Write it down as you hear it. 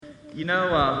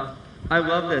I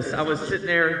love this. I was sitting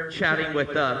there chatting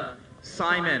with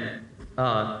Simon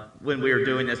when we were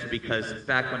doing this, because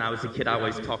back when I was a kid, I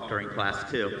always talked during class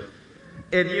too.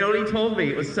 And you know what he told me?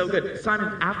 It was so good.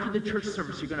 Simon, after the church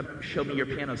service, you're going to show me your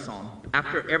piano song.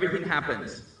 After everything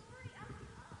happens.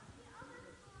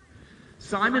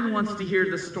 Simon wants to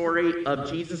hear the story of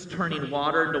Jesus turning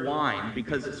water into wine,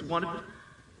 because it's one of...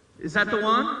 Is that the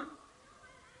one?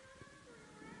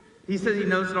 He says he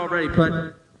knows it already,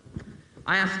 but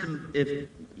I asked him if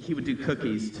he would do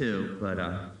cookies too,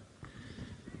 but...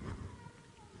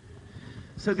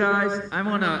 So guys, I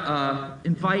want to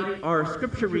invite our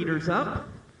scripture readers up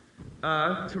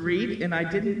to read, and I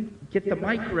didn't get the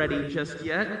mic ready just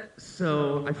yet,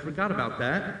 so I forgot about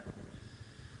that.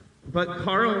 But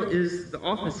Carl is the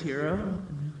office hero.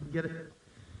 Get it?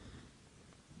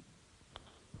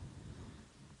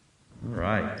 All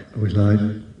right. Are we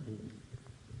live?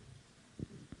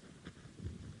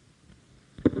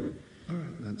 All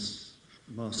right, that's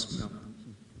Moss Mountain.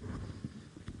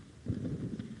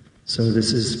 So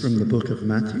this is from the book of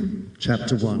Matthew,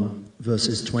 chapter 1,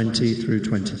 verses 20 through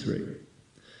 23.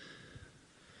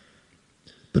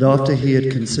 But after he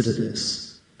had considered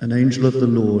this, an angel of the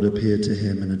Lord appeared to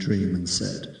him in a dream and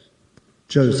said,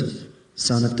 Joseph,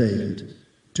 son of David,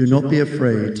 do not be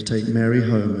afraid to take Mary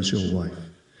home as your wife,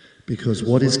 because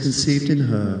what is conceived in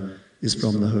her is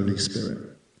from the Holy Spirit.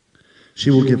 She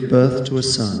will give birth to a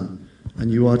son, and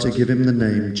you are to give him the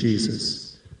name Jesus,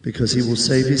 because he will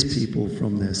save his people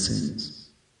from their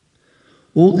sins.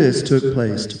 All this took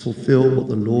place to fulfill what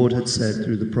the Lord had said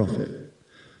through the prophet.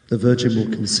 The virgin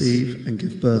will conceive and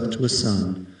give birth to a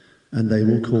son, and they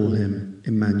will call him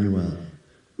Emmanuel,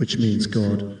 which means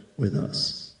God with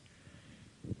us.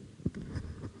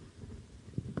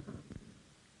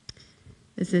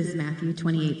 This is Matthew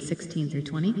 28:16 through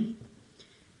 20.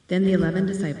 Then the 11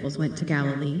 disciples went to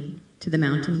Galilee, to the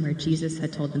mountain where Jesus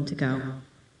had told them to go.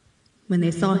 When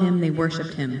they saw him, they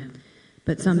worshipped him,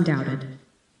 but some doubted.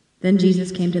 Then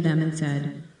Jesus came to them and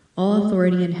said, All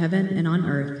authority in heaven and on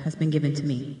earth has been given to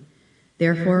me.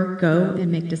 Therefore, go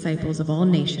and make disciples of all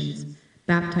nations,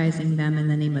 baptizing them in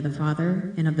the name of the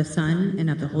Father, and of the Son, and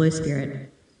of the Holy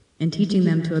Spirit, and teaching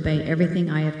them to obey everything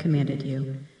I have commanded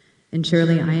you. And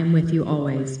surely I am with you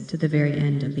always, to the very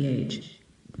end of the age.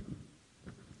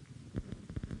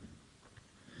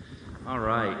 All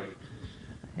right.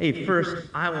 Hey, first,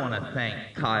 I want to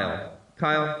thank Kyle.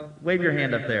 Kyle, wave your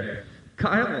hand up there.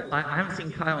 Kyle, I haven't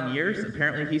seen Kyle in years.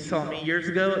 Apparently he saw me years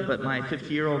ago, but my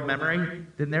 50-year-old memory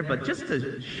didn't there. But just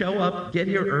to show up, get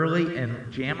here early,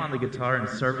 and jam on the guitar in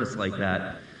service like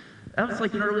that, that was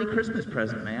like an early Christmas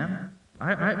present, man.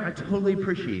 I totally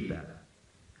appreciate that.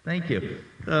 Thank you.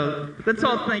 Let's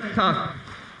all thank Kyle.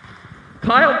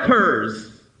 Kyle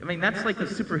Kurz. I mean, that's like a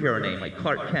superhero name, like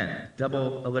Clark Kent.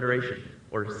 Double alliteration.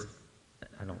 Or...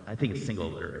 I think it's single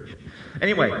alliteration.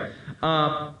 Anyway,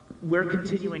 we're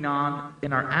continuing on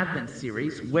in our Advent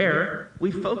series where we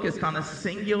focused on a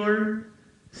singular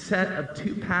set of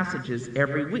 2 passages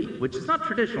every week, which is not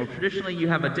traditional. Traditionally, you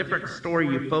have a different story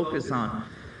you focus on.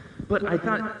 But I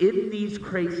thought in these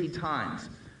crazy times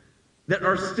that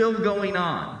are still going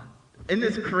on, in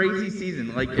this crazy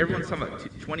season, like everyone's talking about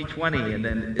 2020, and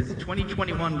then is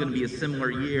 2021 going to be a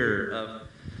similar year of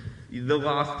the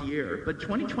lost year? But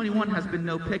 2021 has been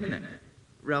no picnic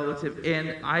relative,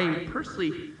 and I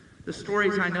personally, the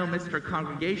stories I know amidst our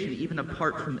congregation, even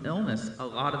apart from illness, a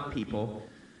lot of people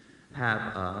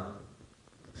have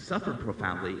suffered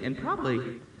profoundly, and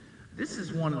probably this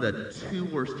is one of the 2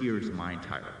 worst years of my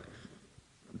entire life,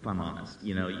 if I'm honest.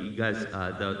 You know, you guys,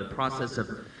 the process of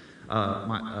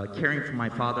caring for my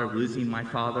father, losing my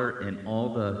father, and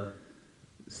all the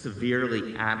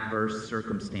severely adverse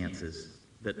circumstances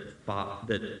that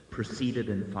preceded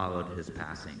and followed his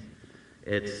passing.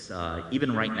 It's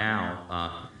even right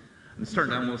now. I'm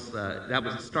starting to almost. That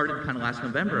was started kind of last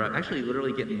November. I'm actually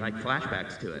literally getting like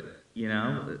flashbacks to it, you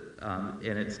know,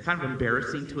 and it's kind of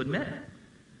embarrassing to admit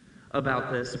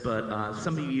about this. But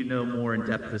some of you know more in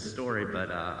depth this story. But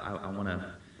I want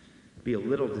to be a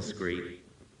little discreet.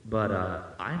 But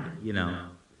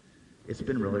it's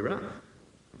been really rough,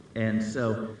 and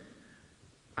so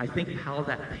I think how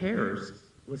that pairs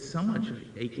with so much of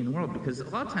ache in the world, because a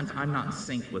lot of times I'm not in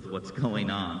sync with what's going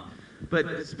on. But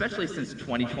especially since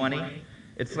 2020,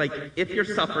 it's like if you're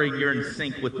suffering, you're in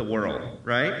sync with the world,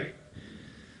 right?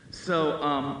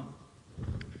 So,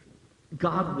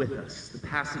 God with us, the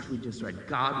passage we just read,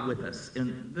 God with us.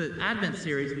 In the Advent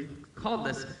series, we called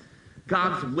this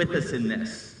God's with us in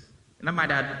this. And I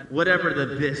might add, whatever the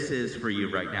this is for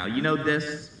you right now. You know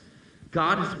this?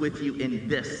 God is with you in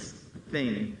this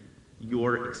thing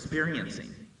you're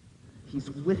experiencing. He's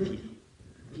with you.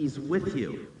 He's with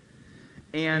you.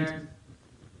 And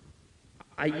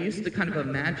I used to kind of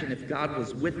imagine if God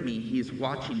was with me, he's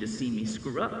watching to see me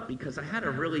screw up, because I had a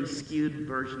really skewed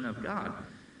version of God.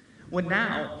 When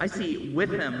now I see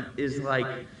with him is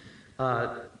like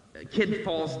a kid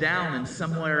falls down and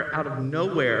somewhere out of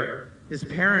nowhere, his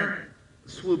parent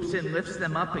swoops in, lifts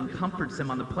them up, and comforts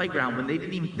them on the playground when they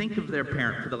didn't even think of their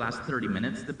parent for the last 30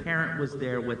 minutes. The parent was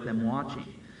there with them watching.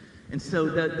 And so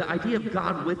the idea of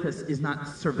God with us is not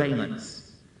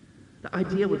surveillance. The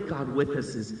idea with God with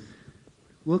us is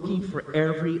looking for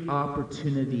every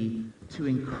opportunity to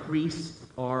increase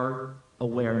our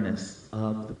awareness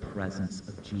of the presence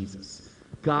of Jesus.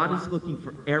 God is looking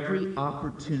for every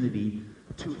opportunity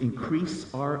to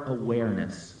increase our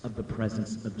awareness of the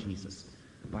presence of Jesus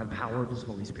by the power of his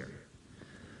Holy Spirit.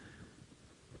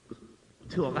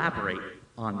 To elaborate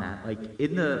on that, like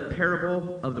in the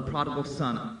parable of the prodigal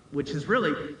son, which is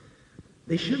really,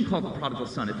 they shouldn't call it the prodigal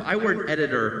son. If I were an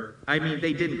editor, I mean,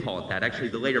 they didn't call it that. Actually,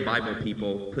 the later Bible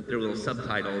people put their little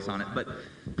subtitles on it. But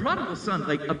prodigal son,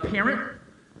 like a parent,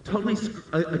 totally,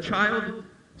 a child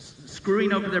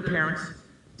screwing over their parents,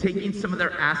 taking some of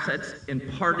their assets and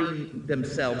parting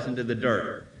themselves into the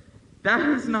dirt. That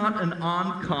is not an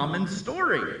uncommon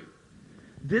story.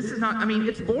 This is not, I mean,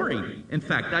 it's boring. In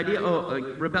fact, the idea, like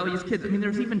rebellious kids, I mean,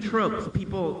 there's even tropes.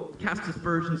 People cast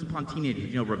aspersions upon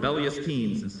teenagers, rebellious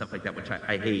teens and stuff like that, which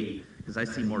I hate, because I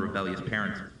see more rebellious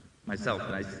parents myself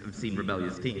than I've seen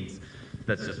rebellious teens.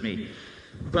 That's just me.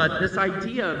 But this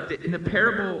idea in the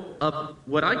parable of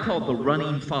what I call the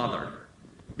running father,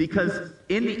 because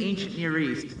in the ancient Near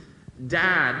East,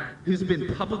 dad, who's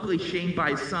been publicly shamed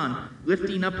by his son,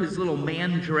 lifting up his little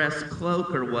man-dress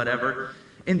cloak or whatever,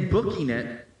 and booking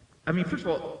it. I mean, first of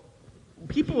all,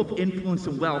 people of influence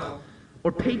and wealth,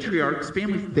 or patriarchs,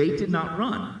 families, they did not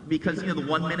run. Because, the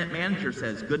one-minute manager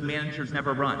says, good managers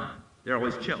never run. They're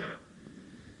always chill.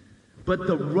 But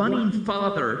the running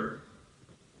father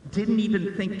didn't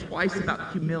even think twice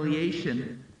about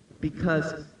humiliation,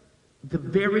 because the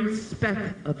very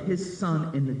speck of his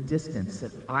son in the distance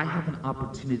said, I have an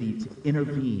opportunity to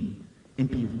intervene and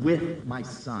be with my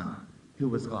son who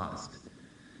was lost.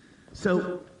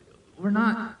 So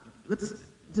let's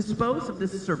dispose of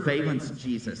this surveillance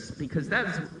Jesus, because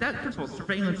first of all,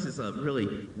 surveillance is a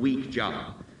really weak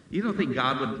job. You don't think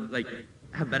God would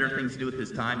have better things to do with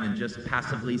his time than just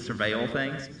passively surveil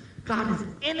things? God is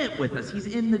in it with us. He's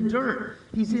in the dirt.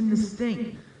 He's in the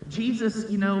stink. Jesus,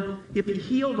 if he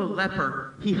healed a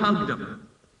leper, he hugged him.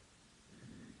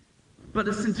 But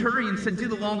a centurion said, do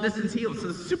the long-distance heal.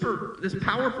 So this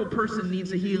powerful person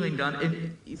needs a healing done,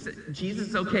 and he said, Jesus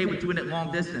is okay with doing it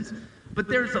long distance. But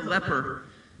there's a leper.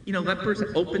 Lepers,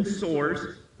 open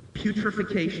sores,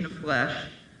 putrefaction of flesh,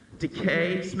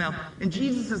 decay, smell. And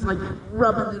Jesus is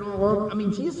rubbing it all over. I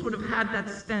mean, Jesus would have had that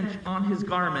stench on his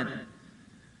garment.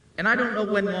 And I don't know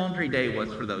when laundry day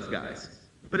was for those guys,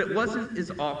 but it wasn't as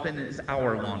often as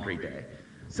our laundry day.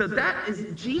 So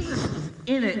Jesus is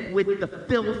in it with the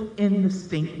filth and the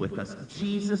stink with us.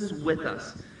 Jesus with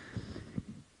us.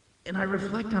 And I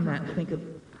reflect on that and think of,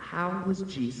 how was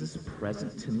Jesus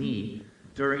present to me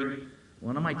during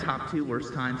one of my top 2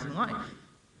 worst times in life?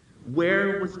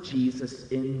 Where was Jesus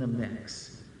in the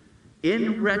mix?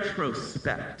 In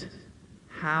retrospect,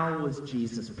 how was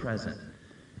Jesus present?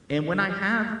 And when I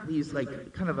have these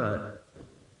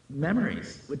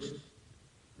memories,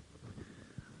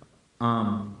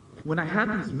 when I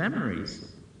have these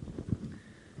memories,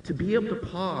 to be able to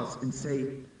pause and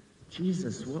say,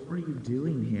 Jesus, what were you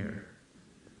doing here?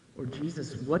 Or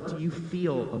Jesus, what do you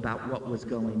feel about what was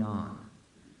going on?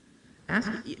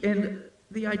 And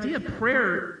the idea of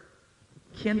prayer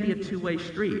can be a two-way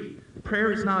street.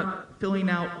 Prayer is not filling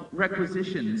out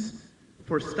requisitions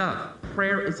for stuff.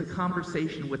 Prayer is a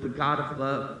conversation with a God of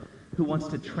love who wants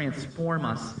to transform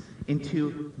us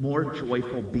into more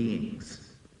joyful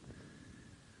beings.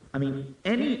 I mean,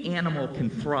 any animal can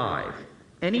thrive.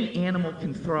 Any animal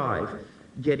can thrive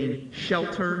getting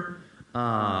shelter,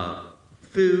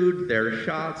 food, their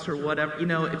shots, or whatever.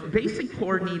 If basic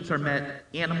core needs are met,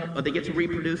 they get to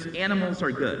reproduce, animals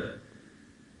are good.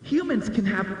 Humans can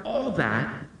have all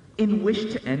that and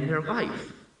wish to end their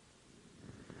life.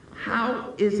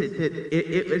 How is it that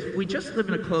if we just live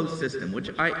in a closed system,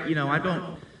 which I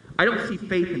don't see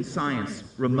faith and science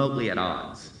remotely at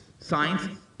odds. Science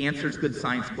answers good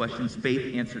science questions,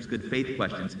 faith answers good faith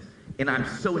questions, and I'm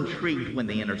so intrigued when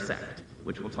they intersect,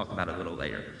 which we'll talk about a little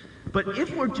later. But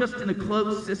if we're just in a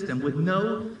closed system with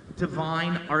no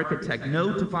divine architect,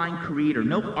 no divine creator,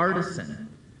 no artisan,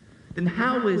 then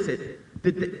how is it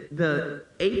that the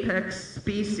apex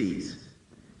species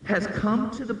has come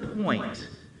to the point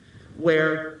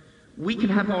where we can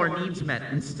have our needs met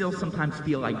and still sometimes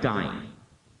feel like dying.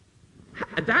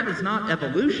 That is not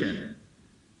evolution,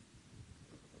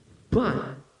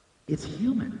 but it's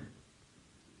human.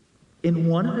 And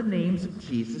one of the names of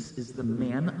Jesus is the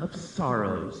man of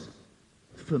sorrows,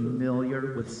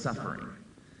 familiar with suffering.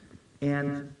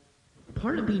 And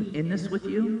part of being in this with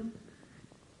you,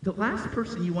 the last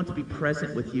person you want to be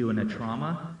present with you in a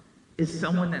trauma is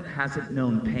someone that hasn't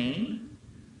known pain.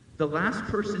 The last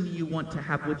person you want to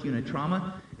have with you in a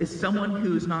trauma is someone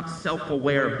who is not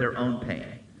self-aware of their own pain.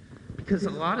 Because a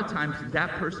lot of times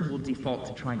that person will default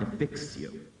to trying to fix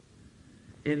you.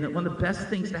 And one of the best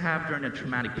things to have during a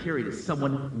traumatic period is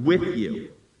someone with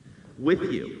you.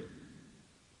 With you.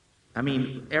 I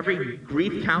mean, every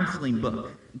grief counseling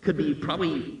book could be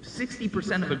probably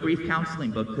 60% of a grief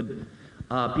counseling book could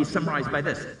be summarized by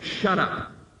this: shut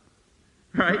up.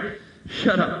 Right?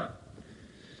 Shut up.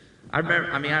 I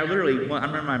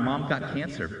remember my mom got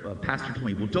cancer. A pastor told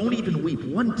me, well, don't even weep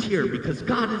one tear because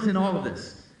God is in all of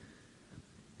this.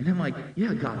 And I'm like,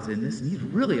 yeah, God's in this, and he's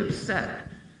really upset.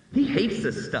 He hates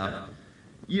this stuff.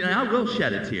 I will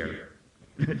shed a tear.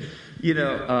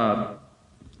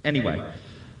 Anyway.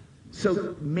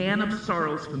 So, man of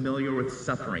sorrows, familiar with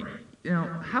suffering.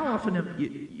 How often do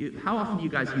you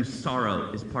guys use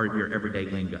sorrow as part of your everyday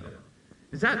lingo?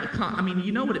 Is that,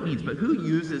 you know what it means, but who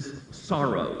uses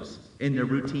sorrows in their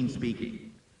routine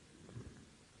speaking?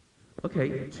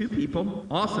 Okay, 2 people.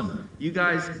 Awesome. You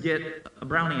guys get a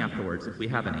brownie afterwards, if we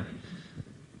have any.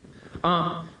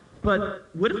 But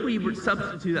what if we would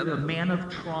substitute that, the man of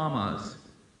traumas,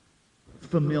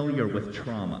 familiar with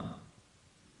trauma?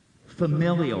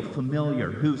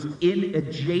 Familiar, who's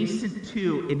adjacent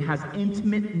to and has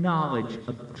intimate knowledge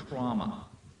of trauma.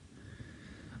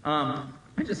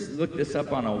 I just looked this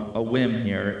up on a whim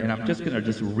here, and I'm just going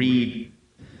to read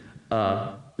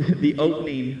the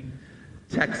opening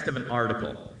text of an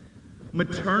article.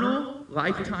 Maternal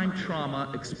lifetime trauma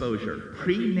exposure,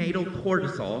 prenatal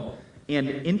cortisol, and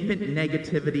infant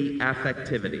negativity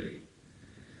affectivity.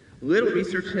 Little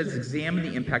research has examined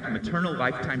the impact of maternal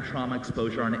lifetime trauma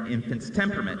exposure on an infant's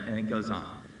temperament, and it goes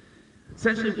on.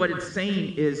 Essentially what it's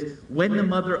saying is when the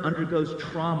mother undergoes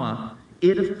trauma,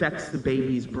 it affects the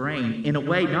baby's brain in a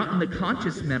way, not in the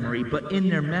conscious memory, but in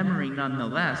their memory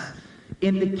nonetheless.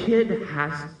 And the kid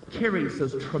carries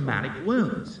those traumatic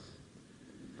wounds.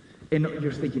 And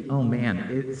you're thinking, oh man,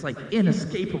 it's like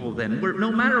inescapable then.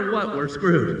 No matter what, we're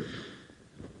screwed.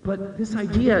 But this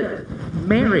idea,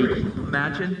 Mary, can you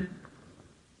imagine?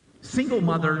 Single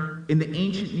mother in the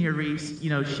ancient Near East,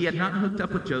 she had not hooked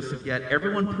up with Joseph yet.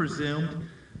 Everyone presumed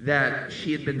that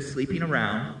she had been sleeping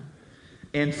around.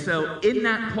 And so in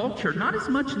that culture, not as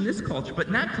much in this culture, but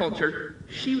in that culture,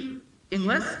 it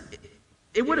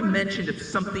would have mentioned if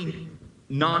something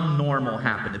non-normal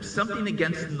happened. If something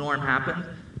against the norm happened,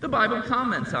 the Bible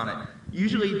comments on it.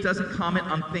 Usually it doesn't comment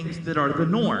on things that are the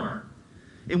norm.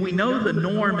 And we know the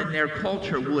norm in their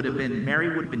culture Mary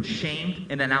would have been shamed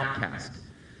and an outcast.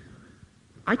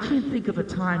 I can't think of a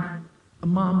time a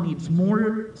mom needs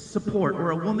more support,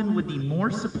 or a woman would need more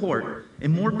support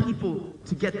and more people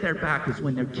to get their back is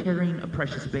when they're carrying a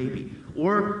precious baby,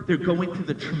 or they're going through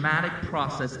the traumatic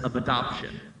process of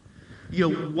adoption.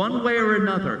 One way or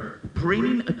another,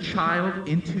 bringing a child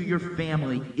into your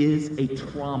family is a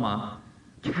trauma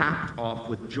capped off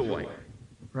with joy,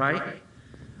 right?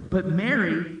 But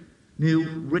Mary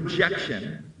knew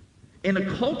rejection in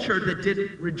a culture that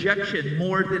did rejection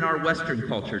more than our Western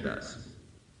culture does.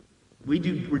 We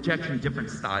do rejection in different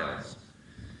styles.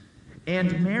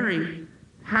 And Mary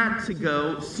had to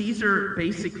go. Caesar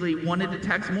basically wanted to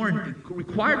tax more and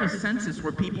required a census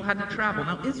where people had to travel.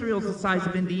 Now, Israel's the size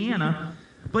of Indiana,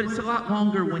 but it's a lot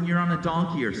longer when you're on a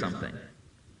donkey or something.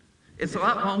 It's a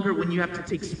lot longer when you have to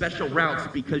take special routes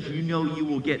because you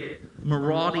will get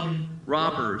marauding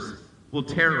robbers will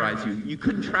terrorize you. You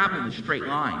couldn't travel in a straight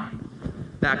line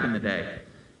back in the day.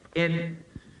 And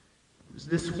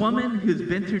this woman who's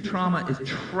been through trauma is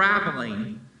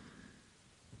traveling,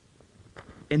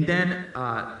 and then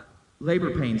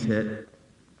labor pains hit,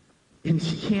 and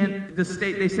she can't,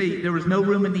 they say there was no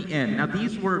room in the inn. Now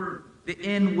the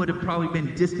inn would have probably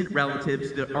been distant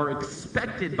relatives that are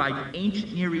expected by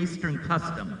ancient Near Eastern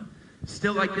custom.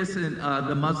 Still like this in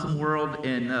the Muslim world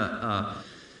in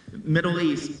Middle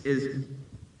East is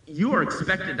you are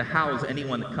expected to house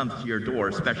anyone that comes to your door,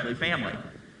 especially family.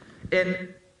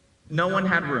 And no one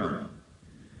had room.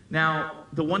 Now,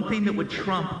 the one thing that would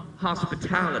trump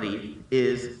hospitality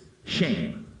is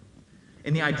shame.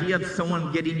 And the idea of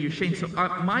someone getting you shame. So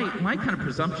my kind of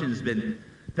presumption has been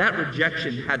That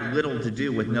rejection had little to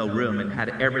do with no room and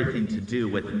had everything to do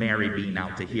with Mary being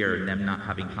out to hear and them not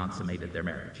having consummated their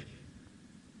marriage.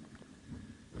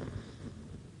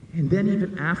 And then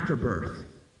even after birth,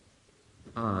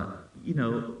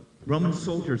 Roman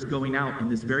soldiers going out in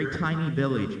this very tiny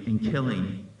village and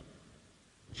killing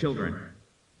children.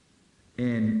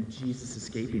 And Jesus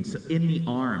escaping. So in the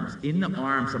arms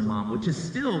of mom, which is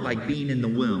still like being in the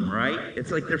womb, right?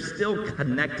 It's like they're still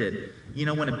connected.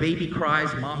 When a baby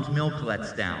cries, mom's milk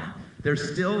lets down.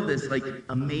 There's still this like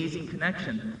amazing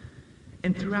connection.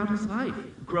 And throughout his life,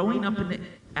 growing up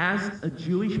as a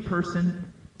Jewish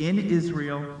person in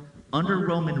Israel under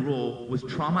Roman rule was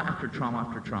trauma after trauma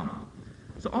after trauma.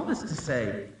 So all this to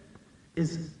say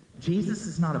is Jesus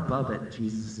is not above it,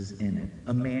 Jesus is in it.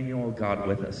 Emmanuel, God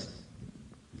with us.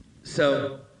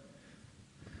 So,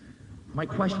 my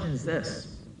question is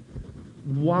this.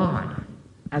 Why,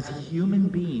 as human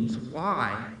beings,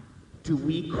 why do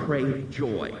we crave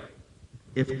joy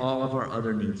if all of our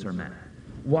other needs are met?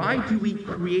 Why do we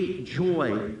create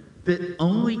joy that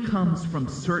only comes from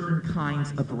certain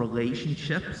kinds of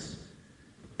relationships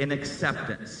and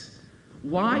acceptance?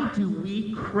 Why do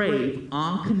we crave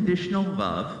unconditional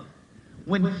love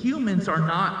when humans are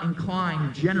not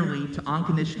inclined generally to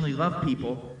unconditionally love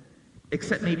people,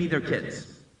 except maybe their kids?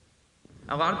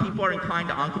 A lot of people are inclined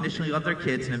to unconditionally love their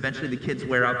kids, and eventually the kids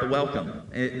wear out the welcome,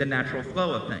 the natural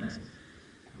flow of things.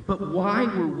 But why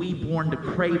were we born to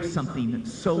crave something that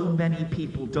so many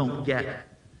people don't get?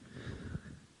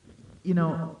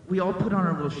 We all put on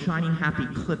our little shiny, happy,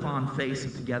 clip-on face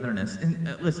of togetherness.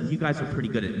 And listen, you guys are pretty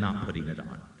good at not putting it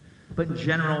on. But in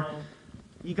general,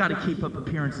 you got to keep up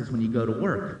appearances when you go to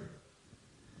work.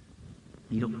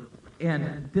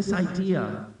 And this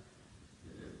idea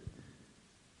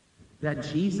that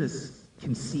Jesus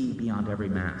can see beyond every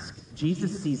mask.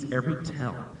 Jesus sees every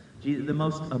tell. The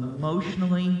most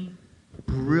emotionally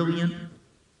brilliant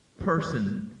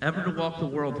person ever to walk the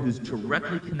world who's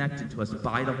directly connected to us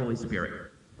by the Holy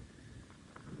Spirit.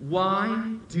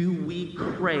 Why do we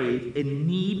crave and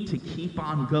need to keep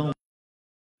on going?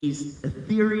 These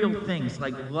ethereal things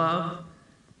like love,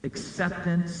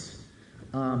 acceptance,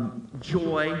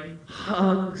 joy,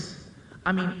 hugs.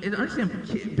 I mean,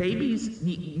 understand, babies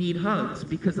need hugs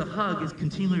because a hug is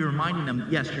continually reminding them,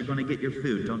 yes, you're going to get your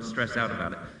food. Don't stress out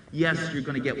about it. Yes, you're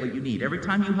going to get what you need. Every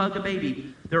time you hug a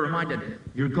baby, they're reminded,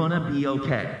 you're going to be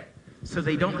okay. So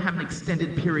they don't have an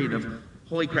extended period of,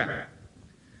 holy crap.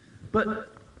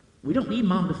 But we don't need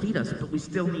mom to feed us, but we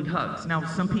still need hugs. Now,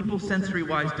 some people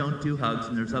sensory-wise don't do hugs,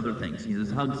 and there's other things.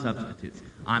 There's hug substitutes.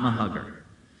 I'm a hugger.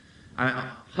 I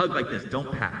hug like this.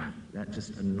 Don't pat me. That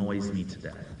just annoys me to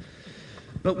death.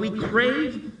 But we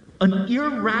crave an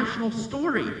irrational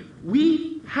story.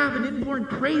 We have an inborn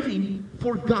craving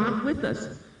for God with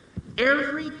us.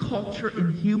 Every culture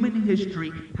in human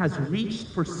history has reached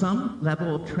for some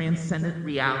level of transcendent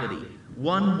reality,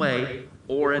 one way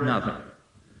or another.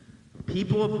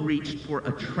 People have reached for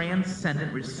a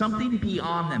transcendent, something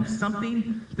beyond them,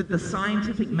 something that the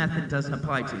scientific method doesn't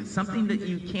apply to, something that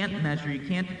you can't measure, you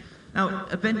can't. Now,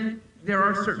 there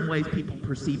are certain ways people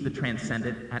perceive the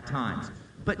transcendent at times,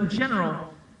 but in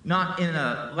general, not in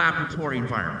a laboratory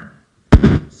environment.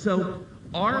 So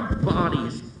our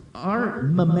bodies, our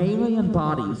mammalian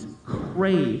bodies,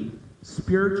 crave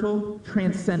spiritual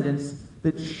transcendence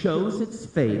that shows its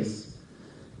face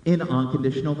in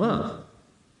unconditional love.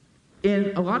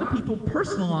 And a lot of people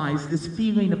personalize this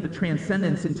feeling of the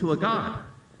transcendence into a God.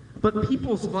 But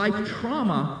people's life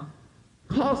trauma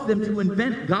caused them to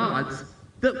invent gods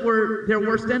that were their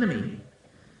worst enemy.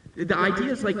 The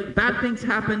idea is like bad things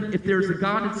happen. If there's a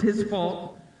God, it's his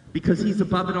fault because he's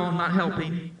above it all and not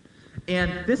helping.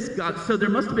 And this God, so there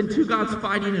must have been two gods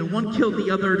fighting and one killed the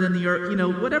other, then the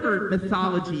earth, whatever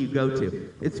mythology you go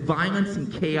to. It's violence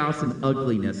and chaos and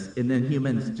ugliness, and then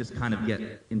humans just kind of get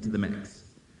into the mix.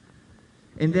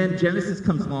 And then Genesis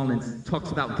comes along and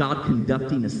talks about God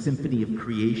conducting a symphony of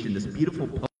creation, this beautiful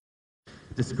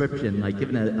description, like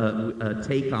giving a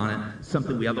take on it,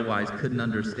 something we otherwise couldn't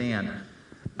understand.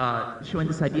 Showing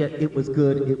this idea, it was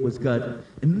good.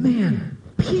 And man,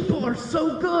 people are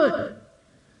so good.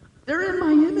 They're in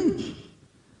my image.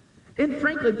 And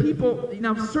frankly, people,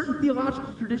 certain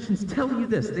theological traditions tell you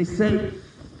this. They say,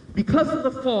 because of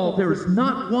the fall, there is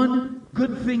not one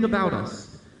good thing about us.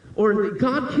 Or that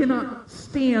God cannot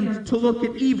stand to look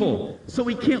at evil, so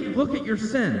he can't look at your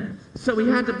sin. So he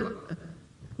had to...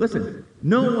 Listen,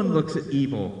 no one looks at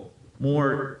evil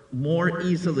more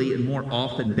easily and more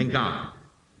often than God.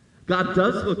 God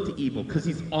does look to evil because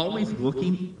he's always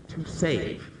looking to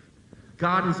save.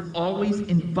 God is always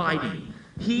inviting.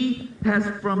 He has,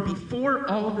 from before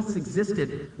all of this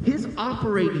existed, his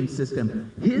operating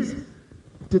system, his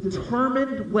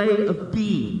determined way of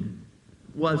being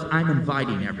was, I'm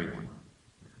inviting everyone.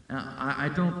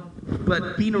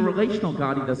 But being a relational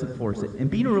God, he doesn't force it. And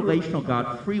being a relational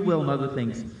God, free will and other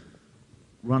things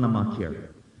run amok here.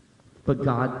 But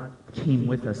God came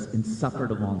with us and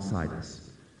suffered alongside us.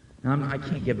 Now, I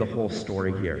can't give the whole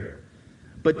story here.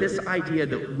 But this idea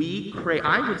that we create,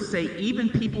 I would say even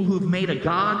people who've made a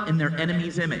God in their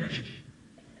enemy's image.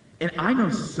 And I know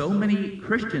so many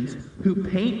Christians who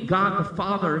paint God the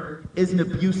Father as an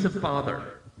abusive father.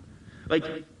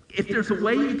 Like, if there's a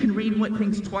way you can read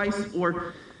things twice,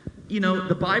 or,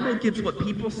 the Bible gives what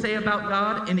people say about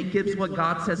God, and it gives what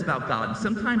God says about God. And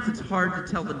sometimes it's hard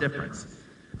to tell the difference.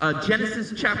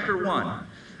 Genesis chapter 1.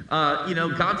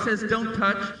 God says,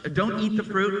 don't eat the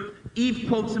fruit. Eve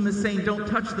quotes him as saying, don't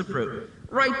touch the fruit.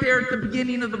 Right there at the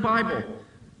beginning of the Bible.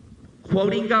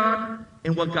 Quoting God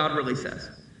and what God really says.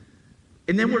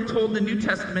 And then we're told in the New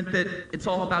Testament that it's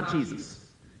all about Jesus.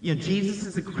 Jesus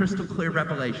is a crystal clear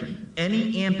revelation.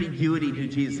 Any ambiguity to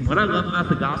Jesus. And what I love about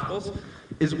the Gospels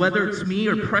is whether it's me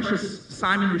or precious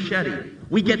Simon Ruschetti,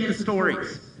 we get the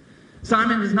stories.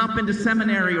 Simon has not been to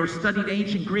seminary or studied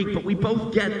ancient Greek, but we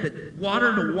both get that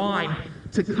water to wine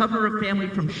to cover a family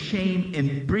from shame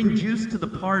and bring juice to the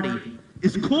party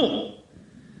is cool.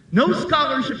 No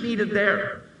scholarship needed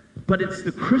there, but it's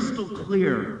the crystal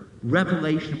clear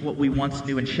revelation of what we once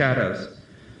knew in shadows.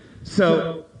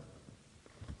 So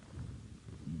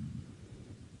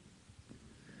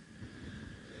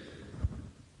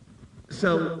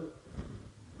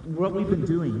what we've been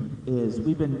doing is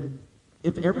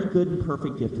if every good and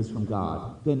perfect gift is from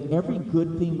God, then every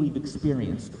good thing we've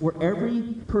experienced, or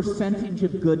every percentage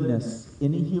of goodness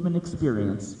in a human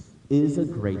experience, is a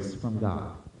grace from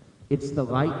God. It's the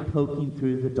light poking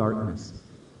through the darkness.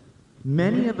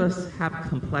 Many of us have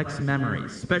complex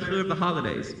memories, especially of the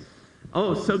holidays.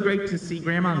 Oh, so great to see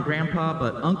Grandma and Grandpa,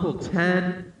 but Uncle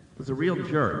Ted was a real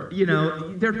jerk.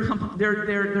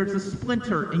 There's a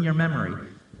splinter in your memory,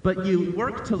 but you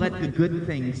work to let the good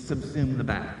things subsume the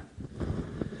bad.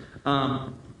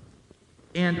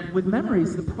 And with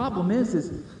memories, the problem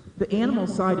is the animal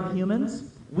side of humans,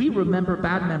 we remember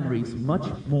bad memories much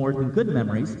more than good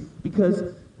memories,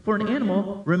 because for an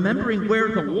animal, remembering where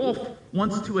the wolf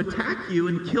wants to attack you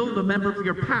and kill the member of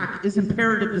your pack is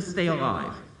imperative to stay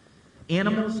alive.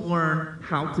 Animals learn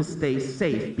how to stay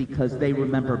safe because they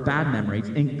remember bad memories,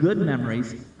 and good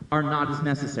memories are not as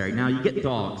necessary. Now, you get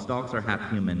dogs. Dogs are half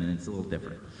human, and it's a little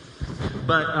different.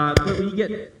 But when you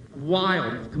get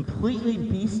wild, completely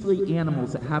beastly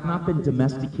animals that have not been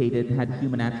domesticated and had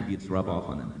human attributes rub off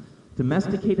on them,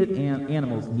 domesticated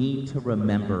animals need to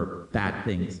remember bad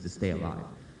things to stay alive.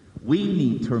 We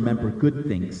need to remember good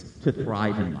things to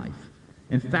thrive in life.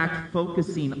 In fact,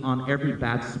 focusing on every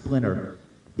bad splinter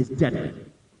is deadly.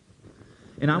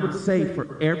 And I would say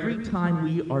for every time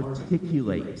we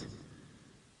articulate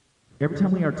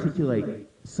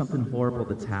something horrible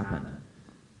that's happened,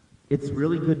 it's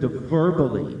really good to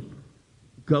verbally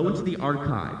go into the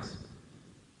archives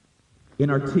and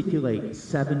articulate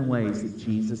 7 ways that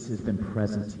Jesus has been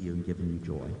present to you and given you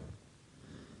joy.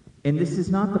 And this is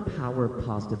not the power of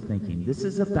positive thinking. This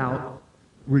is about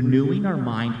renewing our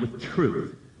mind with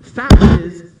truth. The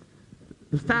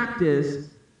fact is,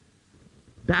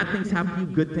 bad things happen to you,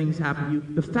 good things happen to you.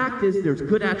 The fact is, there's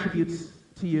good attributes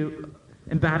to you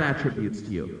and bad attributes to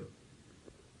you.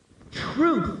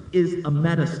 Truth is a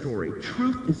meta story.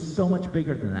 Truth is so much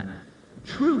bigger than that.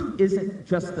 Truth isn't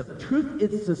just the truth,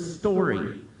 it's the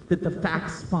story that the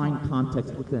facts find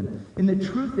context within. And the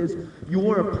truth is,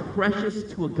 you're precious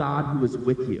to a God who is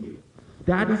with you.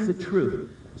 That is the truth.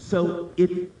 So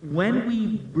when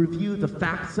we review the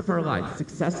facts of our life,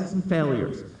 successes and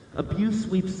failures, abuse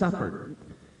we've suffered,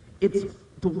 it's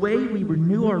the way we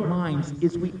renew our minds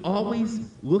is we always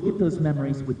look at those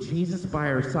memories with Jesus by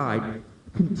our side,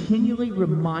 continually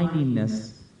reminding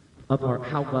us of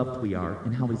how loved we are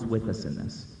and how he's with us in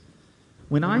this.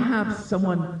 When I have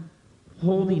someone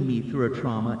holding me through a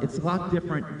trauma, it's a lot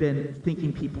different than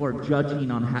thinking people are judging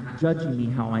me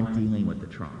how I'm dealing with the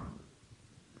trauma.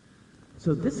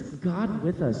 So this God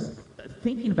with us,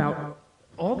 thinking about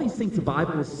all these things the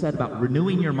Bible has said about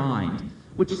renewing your mind,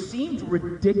 which seemed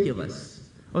ridiculous.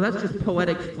 Well, that's just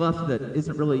poetic fluff that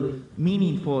isn't really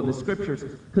meaningful in the scriptures,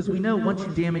 because we know once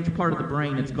you damage part of the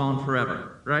brain, it's gone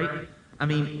forever, right? I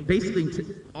mean, basically,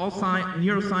 all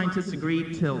neuroscientists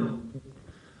agreed till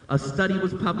a study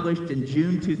was published in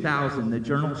June 2000, the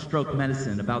Journal of Stroke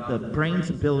Medicine, about the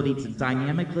brain's ability to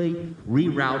dynamically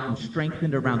reroute and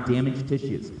strengthen around damaged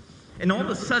tissues. And all of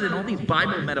a sudden, all these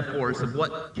Bible metaphors of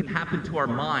what can happen to our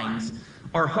minds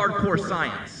are hardcore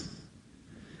science.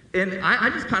 And I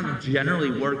just kind of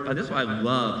generally work, this is why I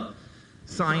love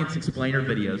science explainer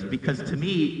videos, because to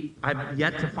me, I've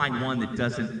yet to find one that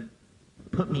doesn't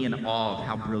put me in awe of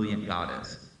how brilliant God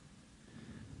is.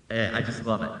 I just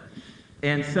love it.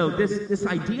 And so this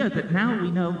idea that now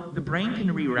we know the brain can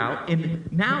reroute,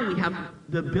 and now we have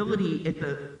the ability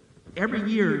every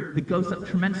year that goes up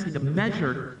tremendously to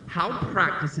measure how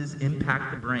practices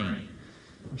impact the brain.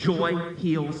 Joy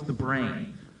heals the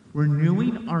brain.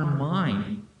 Renewing our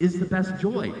mind is the best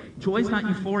joy. Joy is not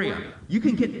euphoria. You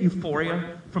can get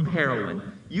euphoria from heroin.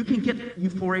 You can get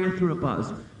euphoria through a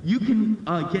buzz. You can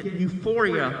get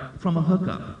euphoria from a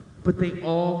hookup. But they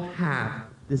all have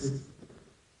this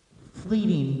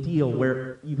fleeting deal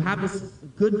where you have this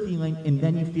good feeling and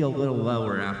then you feel a little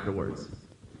lower afterwards,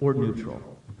 or neutral.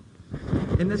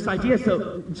 And this idea,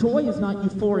 so joy is not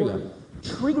euphoria.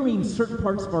 Triggering certain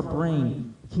parts of our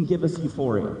brain can give us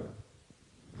euphoria.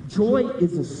 Joy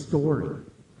is a story.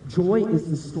 Joy is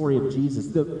the story of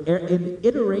Jesus. And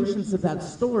iterations of that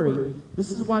story,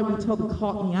 this is why we tell the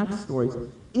Caught in the Act stories.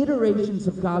 Iterations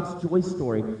of God's joy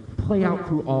story play out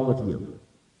through all of you.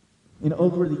 And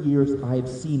over the years, I have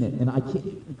seen it.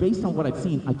 And based on what I've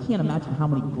seen, I can't imagine how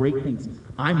many great things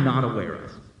I'm not aware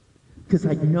of. Because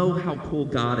I know how cool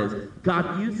God is.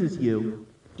 God uses you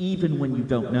even when you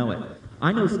don't know it.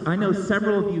 I know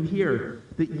several of you here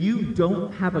that you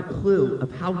don't have a clue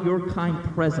of how your kind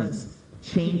presence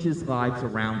changes lives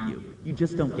around you. You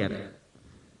just don't get it.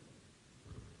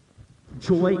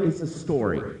 Joy is a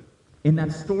story. And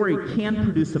that story can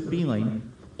produce a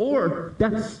feeling, or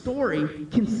that story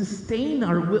can sustain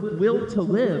our will to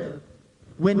live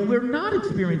when we're not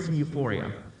experiencing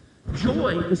euphoria.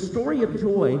 Joy, the story of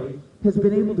joy, has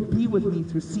been able to be with me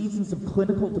through seasons of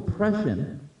clinical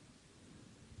depression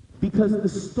because the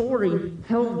story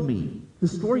held me. The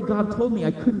story God told me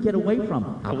I couldn't get away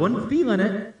from. I wasn't feeling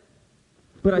it,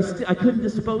 but I couldn't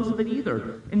dispose of it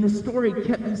either. And the story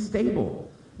kept me stable.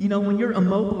 You know, when you're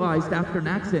immobilized after an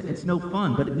accident, it's no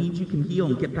fun, but it means you can heal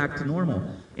and get back to normal.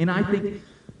 And I think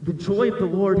the joy of the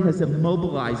Lord has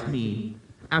immobilized me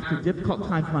after difficult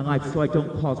times in my life so I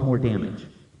don't cause more damage.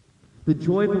 The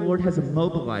joy of the Lord has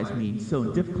immobilized me so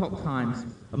in difficult times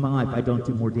of my life I don't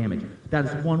do more damage. That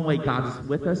is one way God is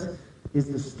with us, is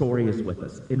the story is with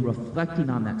us, in reflecting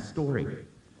on that story.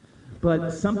 But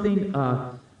something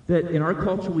that in our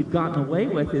culture we've gotten away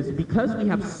with is because we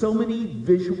have so many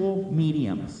visual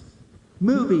mediums,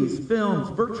 movies, films,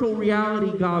 virtual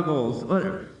reality goggles,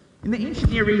 whatever. In the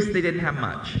ancient Near East they didn't have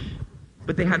much.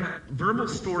 But they had verbal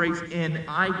stories, and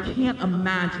I can't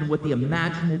imagine what the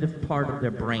imaginative part of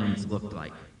their brains looked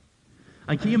like.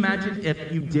 Can you imagine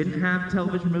if you didn't have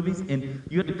television movies and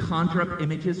you had to conjure up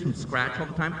images from scratch all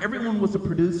the time? Everyone was a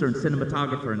producer and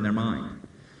cinematographer in their mind.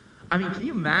 I mean, can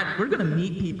you imagine? We're going to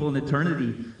meet people in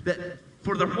eternity that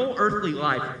for their whole earthly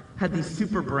life had these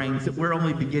super brains that we're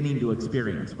only beginning to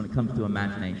experience when it comes to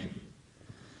imagination.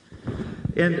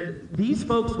 And these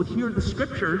folks would hear the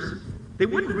scriptures. They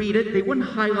wouldn't read it, they wouldn't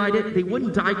highlight it, they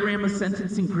wouldn't diagram a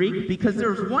sentence in Greek because there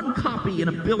was one copy in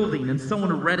a building and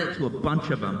someone read it to a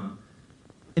bunch of them.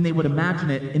 And they would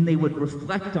imagine it and they would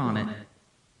reflect on it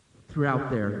throughout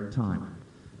their time.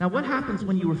 Now what happens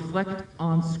when you reflect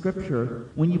on Scripture,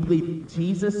 when you believe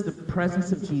Jesus, the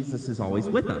presence of Jesus is always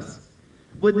with us?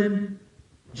 Well then,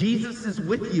 Jesus is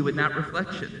with you in that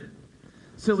reflection.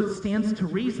 So it stands to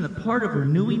reason that part of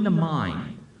renewing the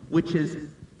mind, which is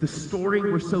the story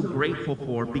we're so grateful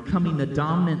for, becoming the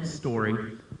dominant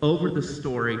story over the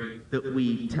story that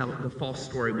we tell, the false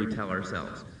story we tell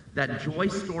ourselves. That joy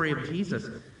story of Jesus.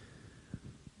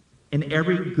 And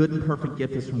every good and perfect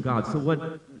gift is from God.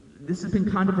 So this has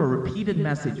been kind of a repeated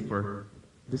message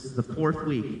this is the 4th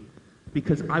week,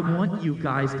 because I want you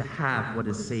guys to have what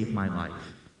has saved my life.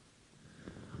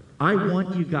 I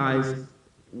want you guys,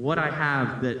 what I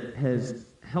have that has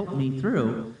helped me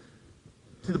through,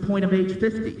 to the point of age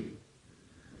 50.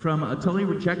 From a totally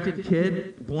rejected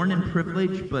kid, born in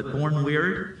privilege, but born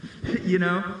weird, you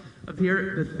know, up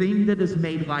here, the thing that has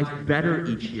made life better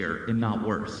each year and not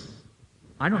worse.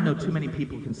 I don't know too many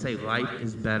people who can say life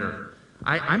is better.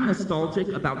 I'm nostalgic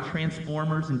about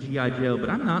Transformers and G.I. Joe,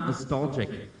 but I'm not nostalgic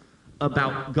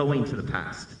about going to the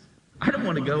past. I don't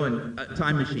want to go in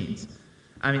time machines.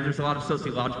 I mean, there's a lot of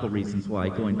sociological reasons why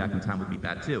going back in time would be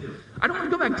bad, too. I don't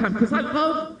want to go back in time because I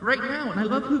love right now, and I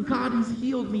love who God has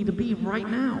healed me to be right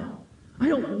now. I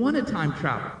don't want to time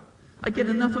travel. I get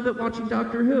enough of it watching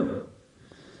Doctor Who.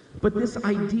 But this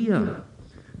idea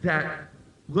that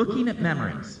looking at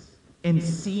memories and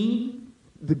seeing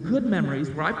the good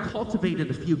memories, where I've cultivated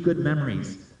a few good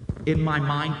memories, in my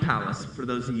mind palace, for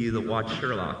those of you that watch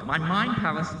Sherlock. My mind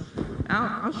palace,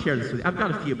 I'll share this with you. I've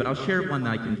got a few, but I'll share one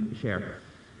that I can share.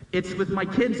 It's with my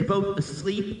kids both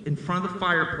asleep in front of the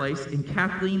fireplace, and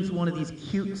Kathleen's one of these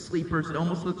cute sleepers. It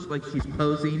almost looks like she's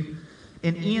posing.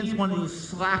 And Ian's one of these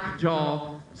slack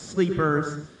jaw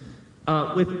sleepers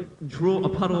with drool, a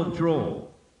puddle of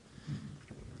drool.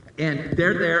 And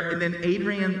they're there, and then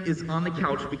Adrian is on the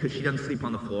couch because she doesn't sleep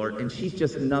on the floor, and she's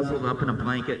just nuzzled up in a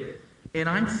blanket. And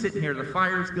I'm sitting here, the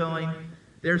fire's going,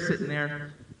 they're sitting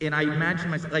there, and I imagine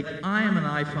myself, like I am an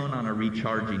iPhone on a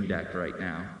recharging deck right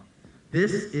now.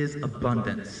 This is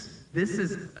abundance. This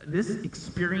is this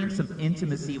experience of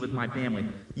intimacy with my family.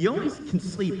 You always can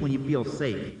sleep when you feel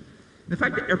safe. The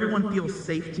fact that everyone feels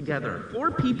safe together.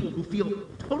 4 people who feel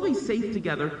totally safe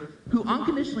together, who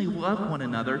unconditionally love one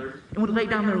another, and would lay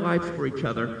down their lives for each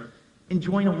other, and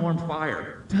join a warm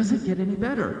fire. Doesn't get any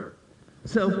better.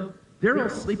 So they're all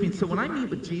sleeping. So when I meet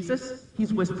with Jesus,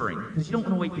 he's whispering, because you don't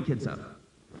want to wake the kids up.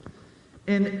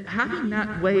 And having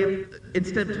that way of,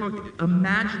 instead of talking,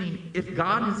 imagining if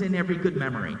God is in every good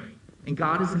memory, and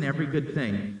God is in every good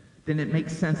thing, then it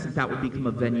makes sense that that would become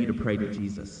a venue to pray to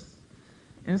Jesus.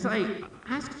 And as I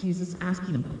ask Jesus,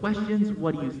 asking him questions,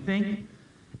 what do you think?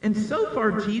 And so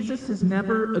far, Jesus has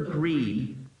never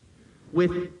agreed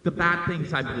with the bad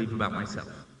things I believe about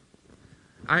myself.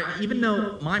 Even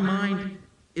though my mind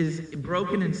is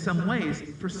broken in some ways,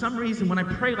 for some reason, when I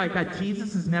pray like that,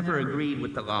 Jesus has never agreed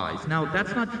with the lies. Now,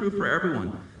 that's not true for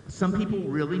everyone. Some people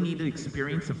really need an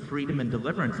experience of freedom and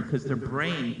deliverance because their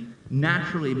brain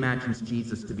naturally imagines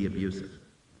Jesus to be abusive.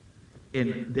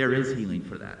 And there is healing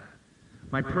for that.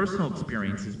 My personal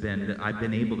experience has been that I've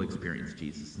been able to experience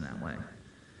Jesus in that way.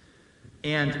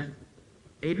 And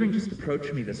Adrian just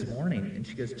approached me this morning, and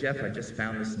she goes, Jeff, I just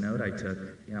found this note I took,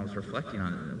 and I was reflecting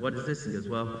on it. What is this? He goes,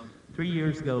 well, 3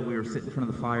 years ago, we were sitting in front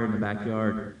of the fire in the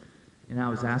backyard, and I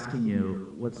was asking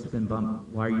you,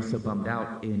 why are you so bummed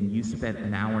out? And you spent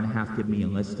an hour and a half giving me a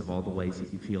list of all the ways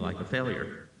that you feel like a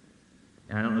failure.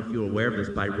 And I don't know if you were aware of this,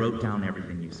 but I wrote down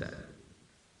everything you said.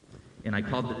 And I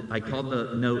called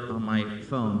the note on my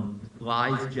phone,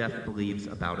 Lies Jeff Believes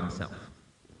About Himself.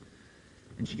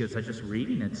 And she goes, I was just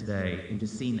reading it today and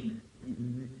just seeing,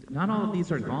 not all of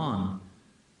these are gone,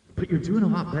 but you're doing a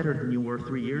lot better than you were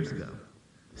 3 years ago.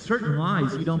 Certain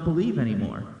lies you don't believe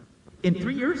anymore. And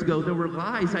 3 years ago, there were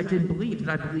lies I didn't believe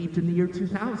that I believed in the year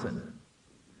 2000.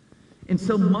 And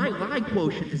so my lie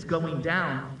quotient is going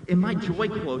down, and my joy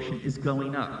quotient is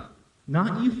going up.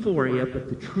 Not euphoria, but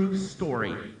the true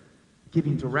story,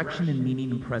 giving direction and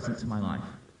meaning and presence to my life.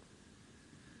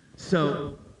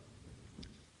 So,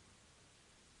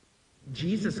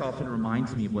 Jesus often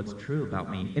reminds me of what's true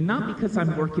about me, and not because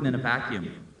I'm working in a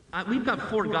vacuum. We've got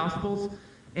 4 Gospels,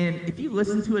 and if you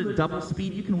listen to it at double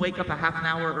speed, you can wake up a half an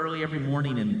hour early every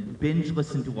morning and binge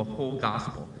listen to a whole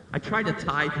Gospel. I try to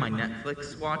tithe my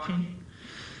Netflix watching,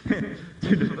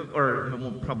 or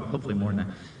probably, hopefully more than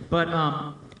that.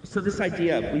 But, so this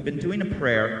idea, we've been doing a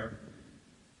prayer,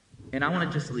 and I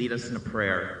want to just lead us in a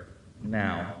prayer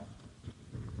now.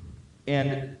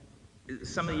 And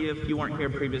some of you, if you weren't here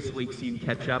previous weeks, you can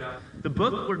catch up. The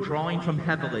book we're drawing from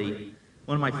heavily,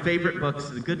 one of my favorite books,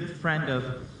 a good friend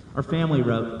of our family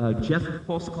wrote, Jeff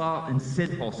Holsclaw and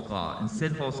Sid Holsclaw. And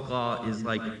Sid Holsclaw is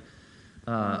like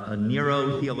a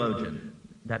neurotheologian.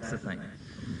 That's the thing.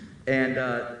 And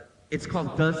it's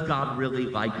called Does God Really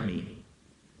Like Me?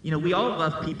 You know, we all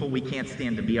love people we can't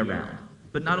stand to be around.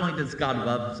 But not only does God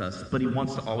love us, but he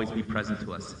wants to always be present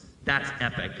to us. That's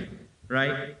epic,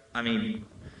 right? I mean,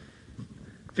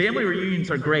 family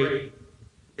reunions are great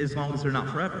as long as they're not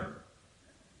forever.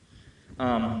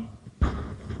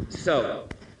 So,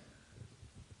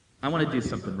 I want to do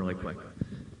something really quick.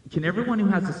 Can everyone who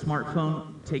has a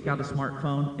smartphone take out a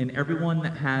smartphone? And everyone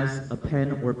that has a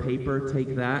pen or paper,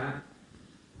 take that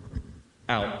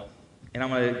out. And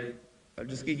I'm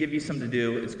just going to give you something to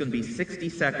do. It's going to be 60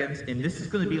 seconds, and this is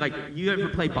going to be like, you ever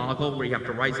play Boggle, where you have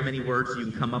to write as many words you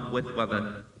can come up with?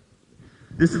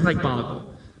 This is like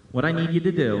Boggle. What I need you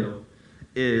to do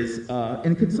is,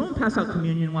 and could someone pass out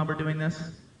communion while we're doing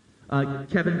this?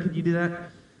 Kevin, could you do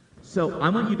that? So I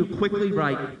want you to quickly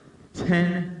write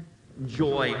 10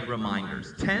 joy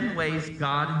reminders. 10 ways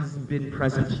God has been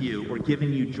present to you or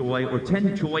given you joy, or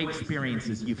 10 joy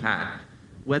experiences you've had.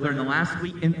 Whether in the last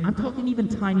week, and I'm talking even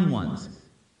tiny ones.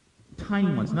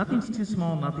 Tiny ones. Nothing's too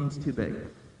small, nothing's too big.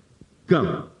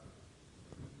 Go.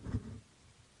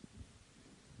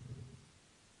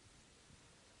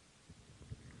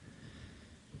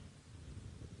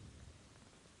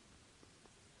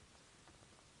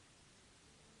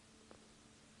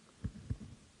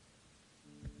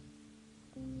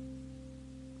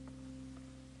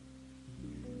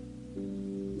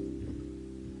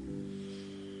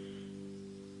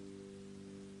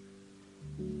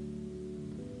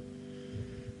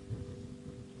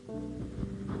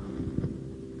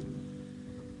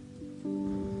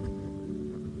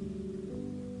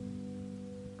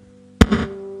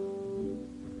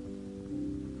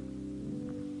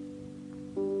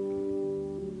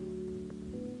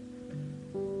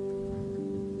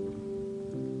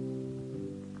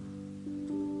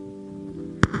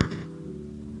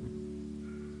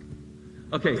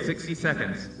 Okay, 60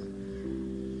 seconds.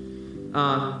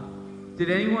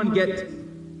 Did anyone get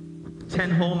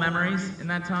 10 whole memories in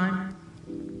that time?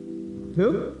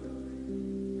 Who?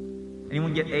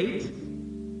 Anyone get 8?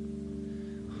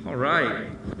 All right.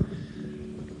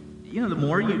 You know, the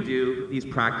more you do these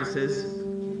practices,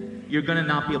 you're going to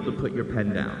not be able to put your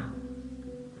pen down.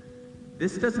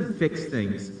 This doesn't fix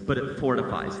things, but it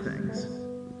fortifies things.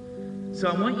 So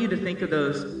I want you to think of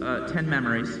those 10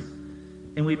 memories.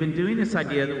 And we've been doing this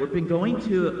idea that we've been going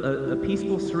to a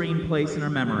peaceful, serene place in our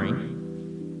memory.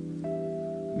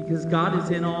 Because God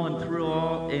is in all and through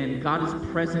all, and God is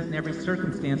present in every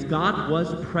circumstance. God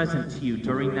was present to you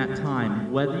during that time.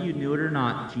 Whether you knew it or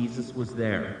not, Jesus was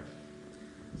there.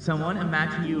 So I want to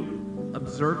imagine you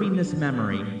observing this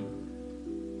memory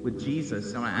with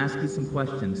Jesus. I want to ask you some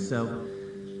questions. So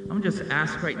I'm going to just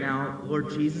ask right now, Lord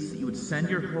Jesus, that you would send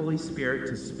your Holy Spirit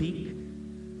to speak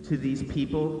to these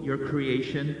people, your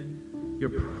creation,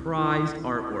 your prized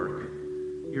artwork,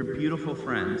 your beautiful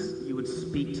friends. You would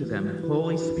speak to them.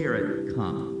 Holy Spirit,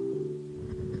 come.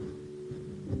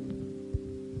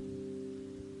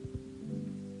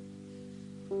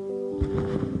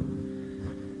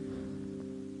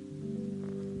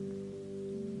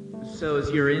 So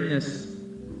as you're in this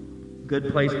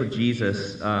good place with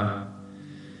Jesus,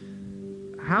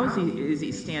 how is he? Is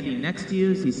he standing next to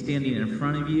you? Is he standing in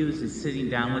front of you? Is he sitting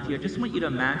down with you? I just want you to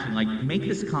imagine, like, make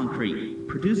this concrete.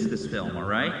 Produce this film, all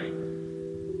right?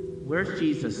 Where's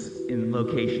Jesus in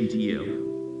location to you?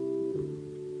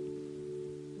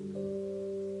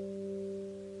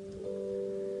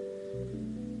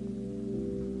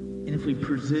 And if we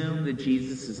presume that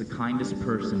Jesus is the kindest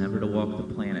person ever to walk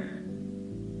the planet,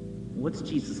 what's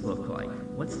Jesus look like?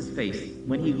 What's his face?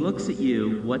 When he looks at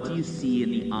you, what do you see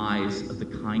in the eyes of the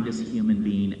kindest human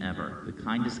being ever? The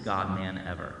kindest God-man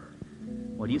ever?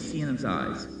 What do you see in his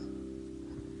eyes?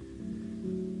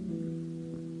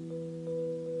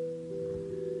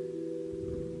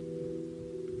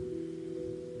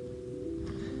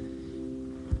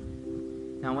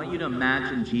 Now I want you to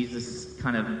imagine Jesus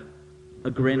kind of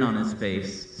a grin on his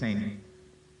face, saying,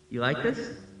 "You like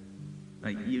this?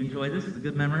 Like, you enjoy this? It's a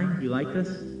good memory? You like this?"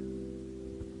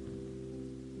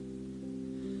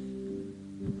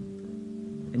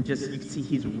 And just, you can see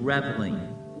he's reveling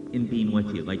in being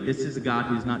with you. Like, this is a God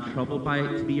who's not troubled by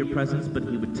it to be your presence, but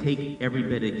he would take every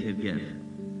bit it could give.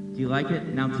 Do you like it?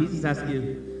 Now Jesus asks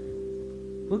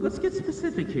you, well, let's get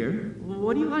specific here.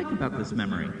 What do you like about this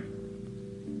memory?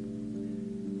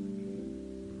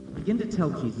 Begin to tell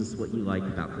Jesus what you like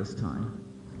about this time.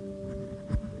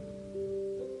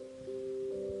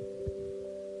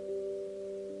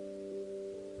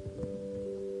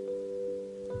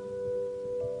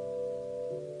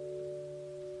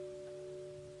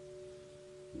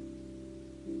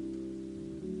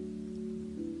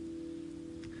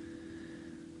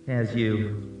 As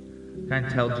you kind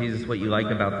of tell Jesus what you like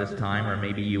about this time, or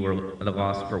maybe you were at a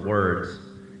loss for words,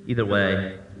 either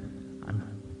way, I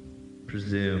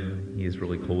presume he is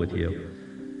really cool with you.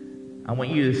 I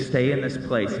want you to stay in this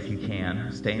place if you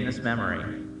can, stay in this memory.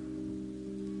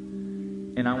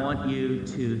 And I want you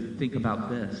to think about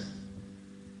this.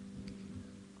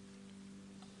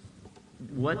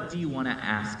 What do you want to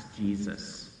ask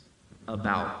Jesus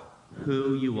about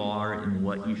who you are and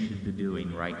what you should be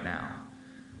doing right now?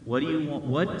 What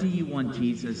do you want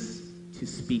Jesus to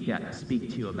speak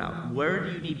to you about? Where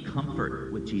do you need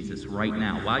comfort with Jesus right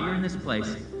now? While you're in this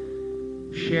place,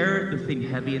 share the thing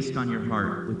heaviest on your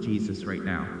heart with Jesus right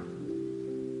now.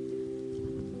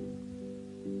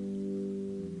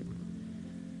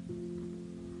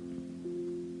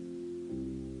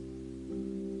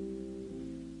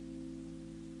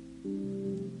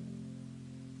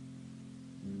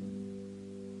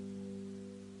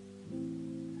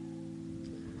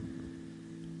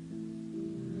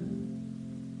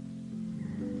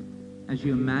 As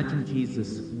you imagine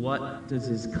Jesus, what does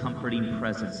his comforting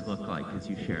presence look like as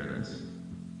you share this?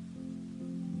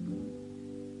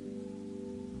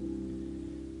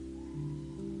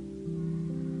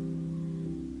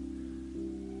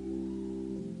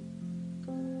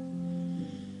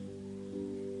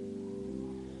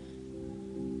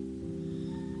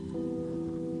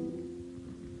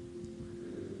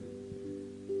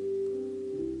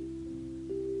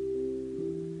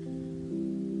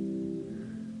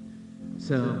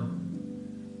 So,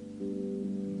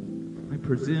 I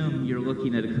presume you're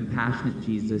looking at a compassionate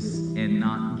Jesus and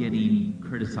not getting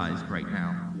criticized right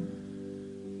now.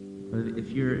 But if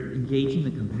you're engaging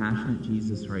the compassionate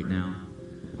Jesus right now,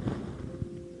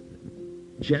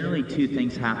 generally two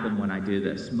things happen when I do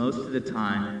this. Most of the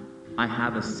time, I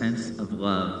have a sense of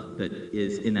love that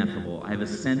is ineffable. I have a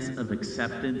sense of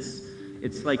acceptance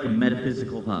It's like a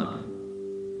metaphysical hug.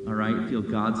 All right? Feel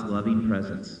God's loving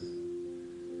presence.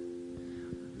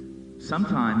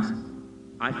 Sometimes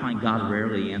I find God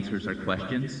rarely answers our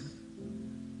questions,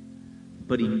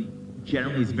 but he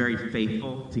generally is very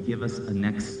faithful to give us a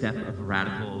next step of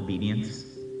radical obedience.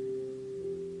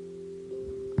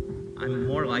 I'm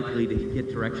more likely to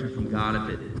get direction from God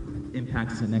if it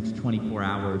impacts the next 24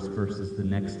 hours versus the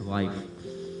next life.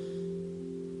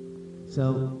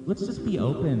 So let's just be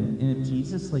open, and if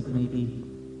Jesus maybe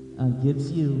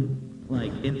gives you,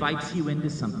 invites you into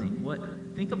something,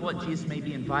 think of what Jesus may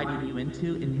be inviting you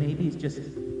into, and maybe he's just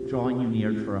drawing you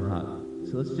near for a hug.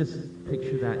 So let's just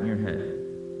picture that in your head.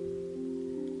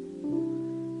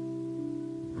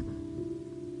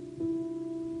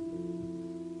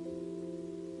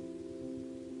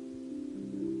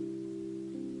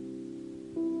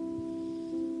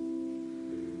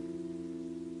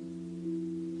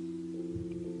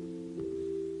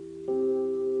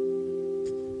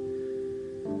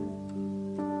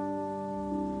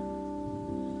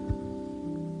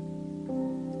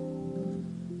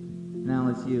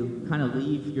 As you kind of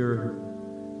leave your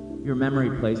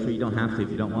memory place, or you don't have to if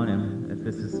you don't want to, if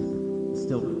this is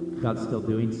still, God's still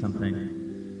doing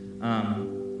something. I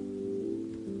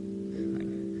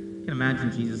can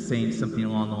imagine Jesus saying something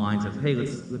along the lines of, hey,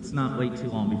 let's not wait too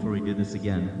long before we do this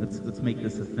again. Let's make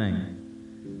this a thing.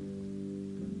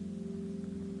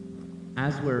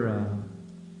 As we're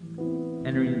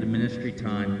entering into ministry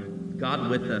time, God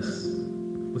with us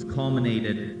was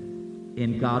culminated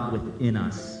in God within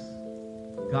us.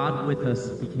 God with us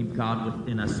became God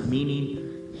within us,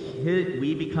 meaning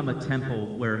we become a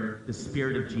temple where the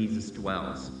Spirit of Jesus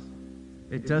dwells.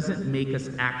 It doesn't make us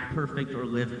act perfect or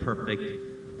live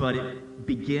perfect, but it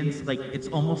begins it's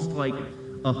almost like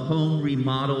a home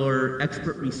remodeler,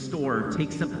 expert restorer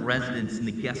takes up residence in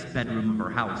the guest bedroom of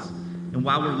our house. And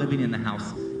while we're living in the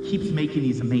house, keeps making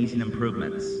these amazing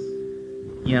improvements.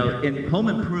 And home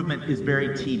improvement is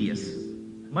very tedious,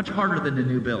 much harder than a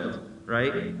new build.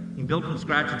 Right? You can build from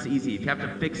scratch, it's easy. If you have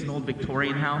to fix an old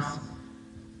Victorian house,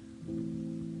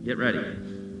 get ready.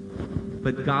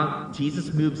 But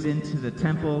Jesus moves into the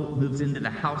temple, moves into the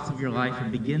house of your life,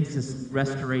 and begins this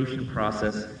restoration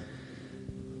process.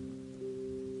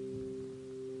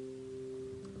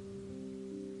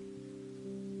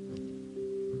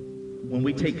 When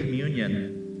we take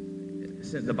communion,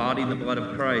 the body and the blood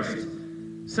of Christ,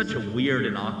 such a weird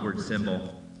and awkward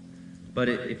symbol. But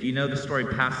if you know the story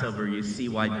of Passover, you see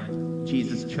why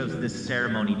Jesus chose this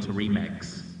ceremony to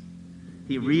remix.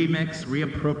 He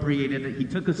reappropriated it. He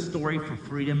took a story for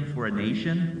freedom for a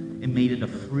nation and made it a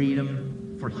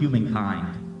freedom for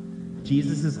humankind.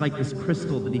 Jesus is like this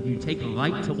crystal that if you take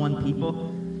light to one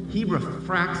people, he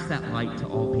refracts that light to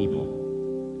all people.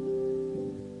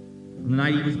 On the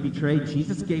night he was betrayed,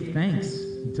 Jesus gave thanks.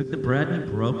 He took the bread and he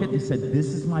broke it and he said, "This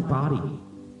is my body.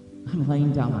 I'm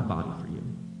laying down my body for you."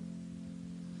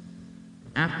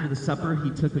 After the supper, he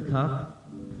took a cup.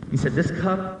 He said, "This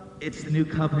cup, it's the new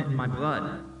covenant in my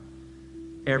blood.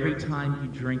 Every time you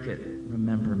drink it,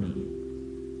 remember me."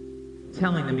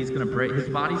 Telling them his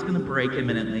body's going to break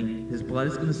imminently, his blood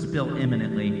is going to spill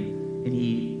imminently, and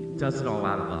he does it all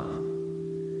out of love.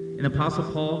 And Apostle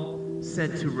Paul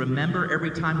said to remember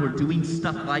every time we're doing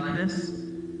stuff like this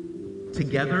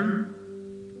together,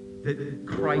 that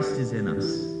Christ is in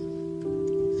us.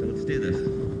 So let's do this.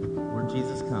 Lord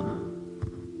Jesus, come.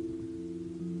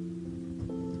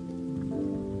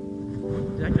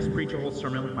 Did I just preach a whole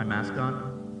sermon with my mask on?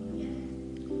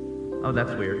 Oh,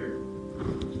 that's weird.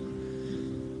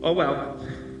 Oh, well.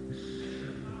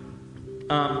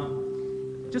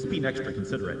 Just being extra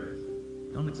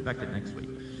considerate. Don't expect it next week.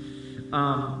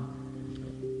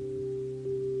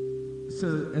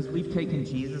 So as we've taken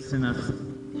Jesus in us,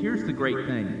 here's the great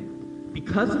thing.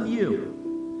 Because of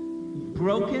you,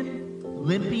 broken,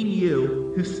 limping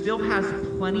you, who still has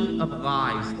plenty of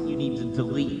lies that you need to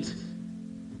delete,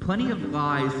 plenty of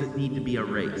lies that need to be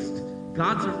erased.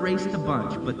 God's erased a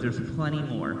bunch, but there's plenty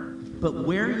more. But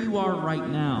where you are right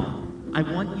now, I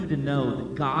want you to know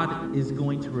that God is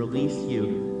going to release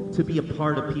you to be a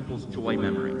part of people's joy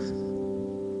memories.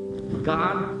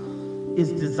 God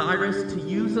is desirous to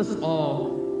use us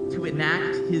all to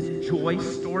enact his joy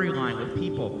storyline with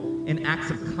people in acts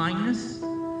of kindness,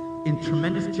 in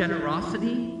tremendous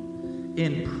generosity,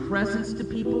 in presence to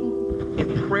people,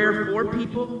 in prayer for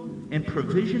people, in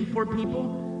provision for people.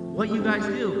 What you guys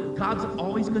do, God's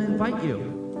always going to invite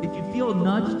you. If you feel a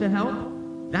nudge to help,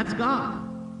 that's God.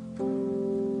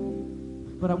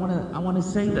 But I want to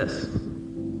say this.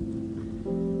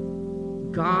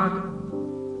 God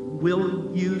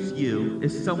will use you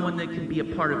as someone that can be a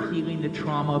part of healing the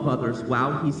trauma of others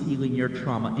while he's healing your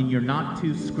trauma, and you're not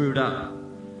too screwed up.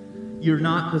 You're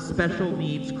not the special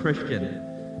needs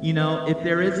Christian. You know, if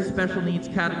there is a special needs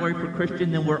category for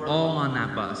Christian, then we're all on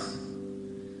that bus.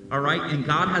 All right? And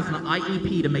God has an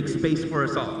IEP to make space for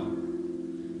us all.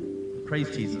 Praise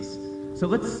Jesus. So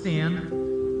let's stand.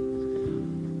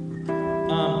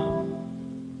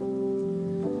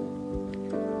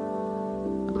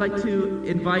 I'd like to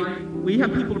invite, we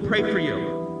have people to pray for you.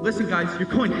 Listen, guys, you're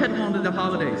going headlong to the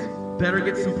holidays. Better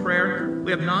get some prayer.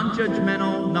 We have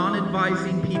non-judgmental,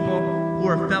 non-advising people who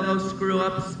are fellow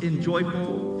screw-ups and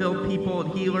joyful-filled people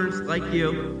and healers like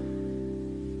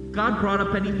you. God brought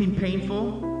up anything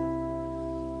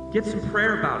painful, get some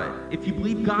prayer about it. If you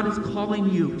believe God is calling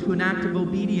you to an act of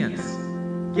obedience,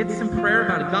 get some prayer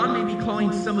about it. God may be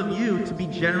calling some of you to be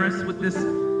generous with this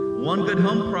One Good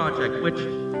Home project, which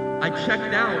I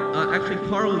checked out. Actually,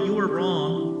 Carl, you were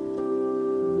wrong.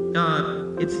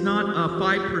 It's not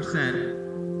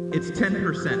 5%, it's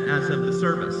 10% as of the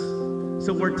service.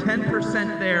 So we're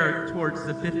 10% there towards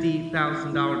the $50,000.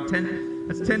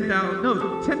 That's $10,000. No,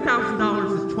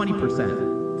 $10,000 is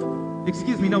 20%.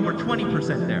 Excuse me. No, we're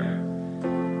 20% there.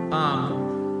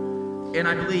 And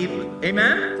I believe,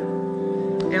 amen.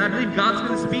 And I believe God's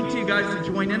going to speak to you guys to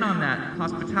join in on that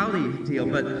hospitality deal.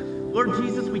 But Lord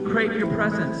Jesus, we crave your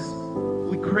presence.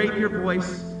 We crave your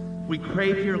voice. We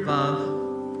crave your love.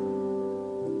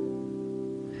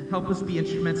 Help us be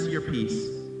instruments of your peace.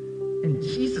 And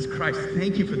Jesus Christ,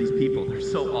 thank you for these people. They're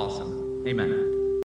so awesome. Amen.